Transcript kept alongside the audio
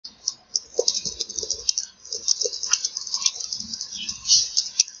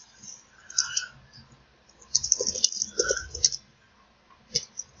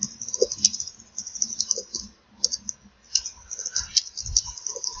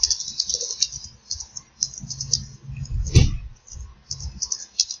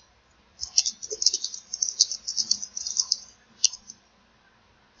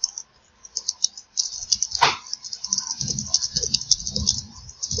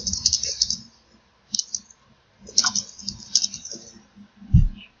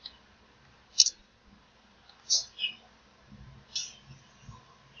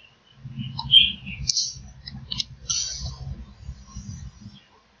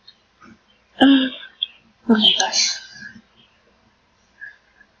Oh my gosh.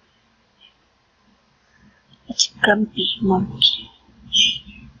 It's a grumpy monkey.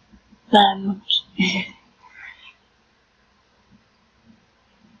 Bad monkey.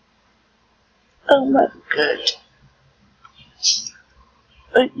 Oh my god.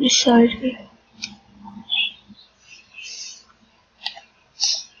 Right beside her.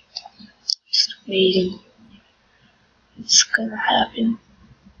 Just waiting. It's gonna happen.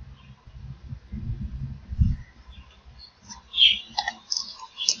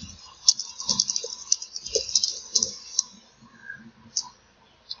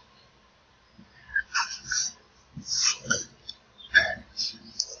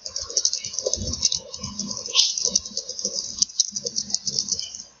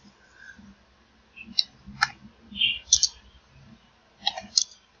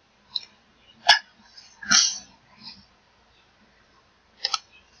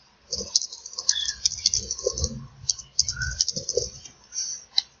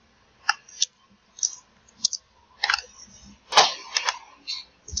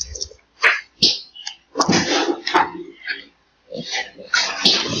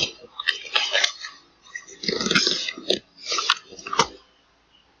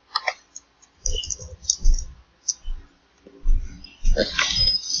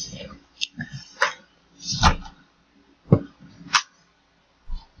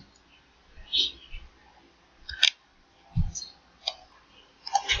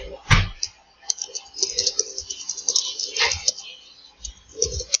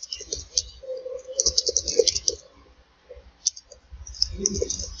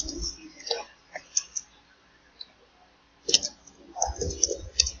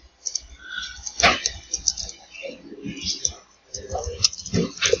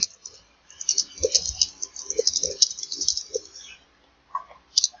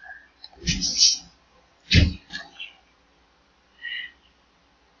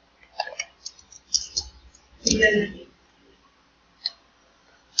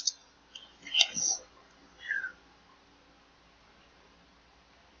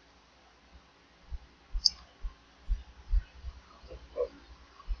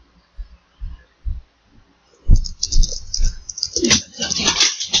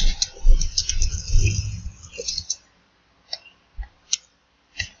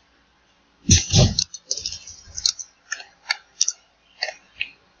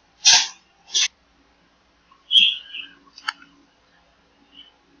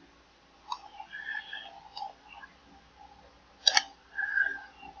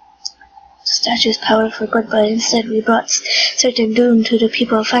 Statue's power for good, but instead we brought certain doom to the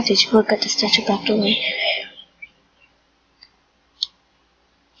people of Fantage. We'll get the statue back away.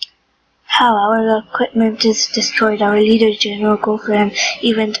 How our equipment is destroyed, our leader, General Gopher, and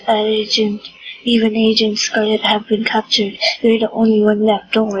even Agent Scarlet have been captured. We're the only one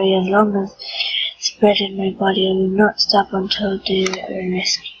left. Don't worry, as long as it's bread in my body, I will not stop until they are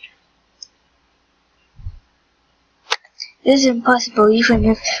rescued. This is impossible. Even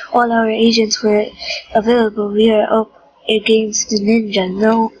if all our agents were available, we are up against the ninja.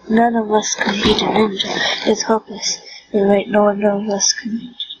 No, none of us can beat a ninja. It's hopeless. You're right, no one of us can beat a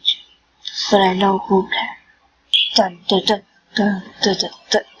ninja. But I know who can. Dun dun dun dun dun dun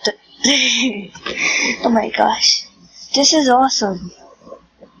dun dun. Oh my gosh. This is awesome.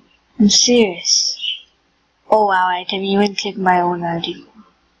 I'm serious. Oh wow, I can even click my own ID.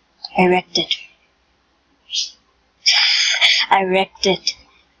 I wrecked it. I wrecked it.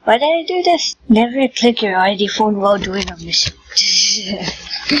 Why did I do this? Never click your ID phone while doing a mission.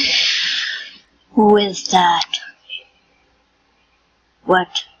 Who is that?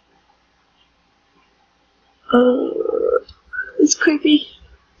 What? Oh, it's creepy.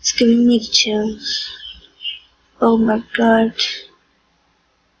 It's giving me the chills. Oh my god.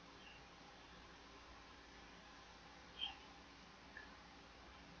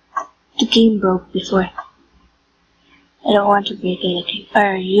 The game broke before. I don't want to break it again.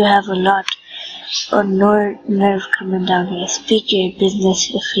 Or you have a lot of nerve coming down here. Speak your business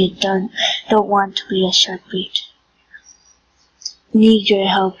if you don't want to be a short beat. Need your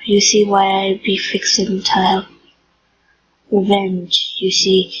help. You see why I be fixing to help. Revenge. You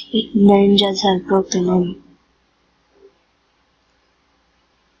see, ninjas have broken in.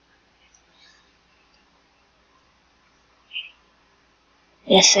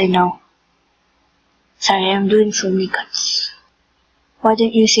 Yes, I know. Sorry, I'm doing so many cuts. Why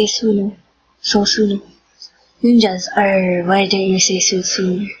didn't you say sooner? So sooner. Ninjas are. Why didn't you say so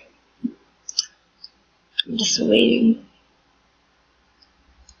sooner? I'm just waiting.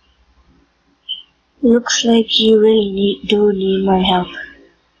 Looks like you really do need my help.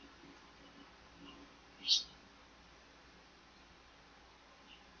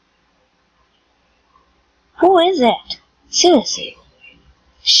 Who is it? Seriously.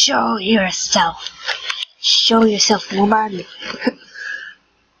 Show yourself. Show yourself, woman.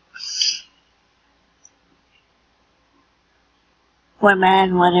 Or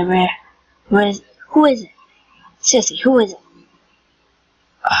man, whatever. Who is it? Seriously, who is it?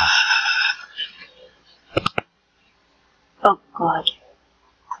 Oh god.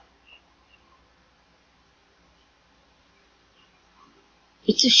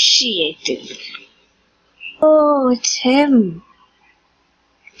 It's a she, I think. Oh, it's him.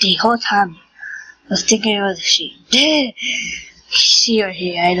 The whole time I was thinking it was a she. She or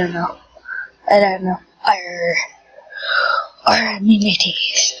he, I don't know. I don't know. Me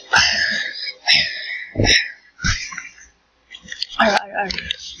titties. Arr.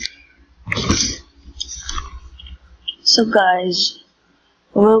 So guys,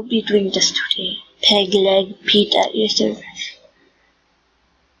 we'll be doing this today. Peg leg Pete at your service.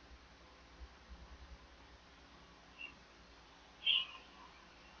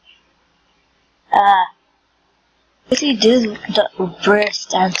 See, this is the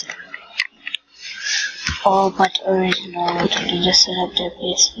reverse answer. All but original to just set up their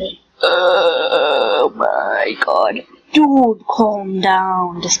face. Oh my god. Dude, calm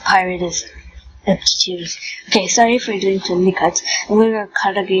down. This pirate is obtuse. Okay, sorry for doing so many cuts. I'm gonna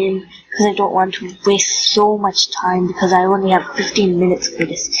cut again because I don't want to waste so much time because I only have 15 minutes for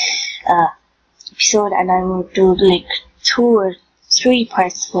this episode, and I will do like 2 or 3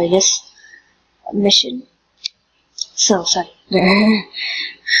 parts for this mission. So sorry.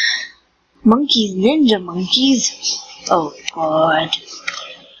 Monkeys, ninja monkeys. Oh god.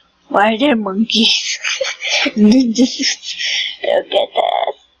 Why are there monkeys? Ninjas. Look at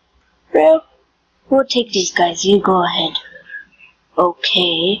that. Bro. We'll take these guys. You go ahead.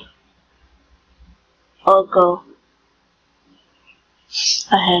 Okay. I'll go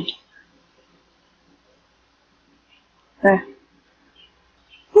ahead.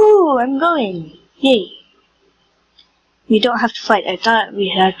 Woo, I'm going. Yay. We don't have to fight. I thought we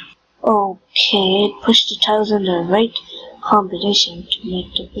had. Okay, push the tiles in the right combination to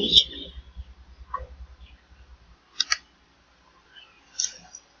make the bridge.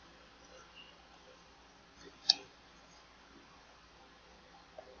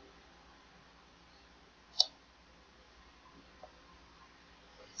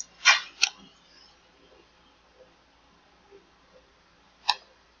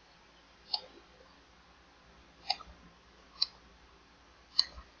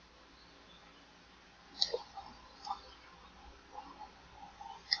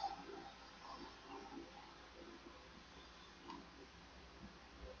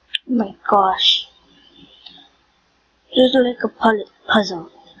 Oh my gosh. This is like a puzzle.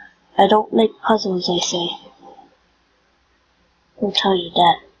 I don't like puzzles, I say. I'll tell you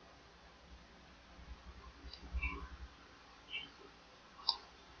that.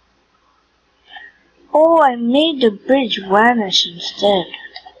 Oh, I made the bridge vanish instead.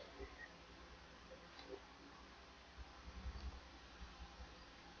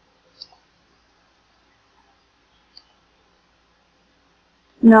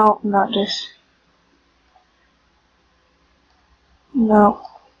 No, not this. No.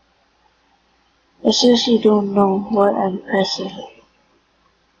 I seriously don't know what I'm pressing.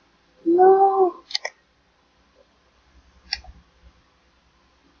 No.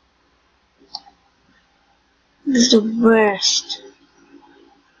 This is the worst.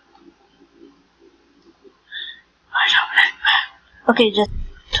 I don't like that. Okay, just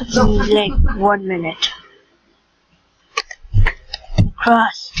took me like 1 minute.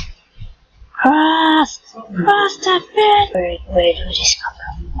 Cross that bit. Where did this come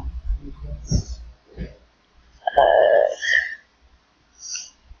from?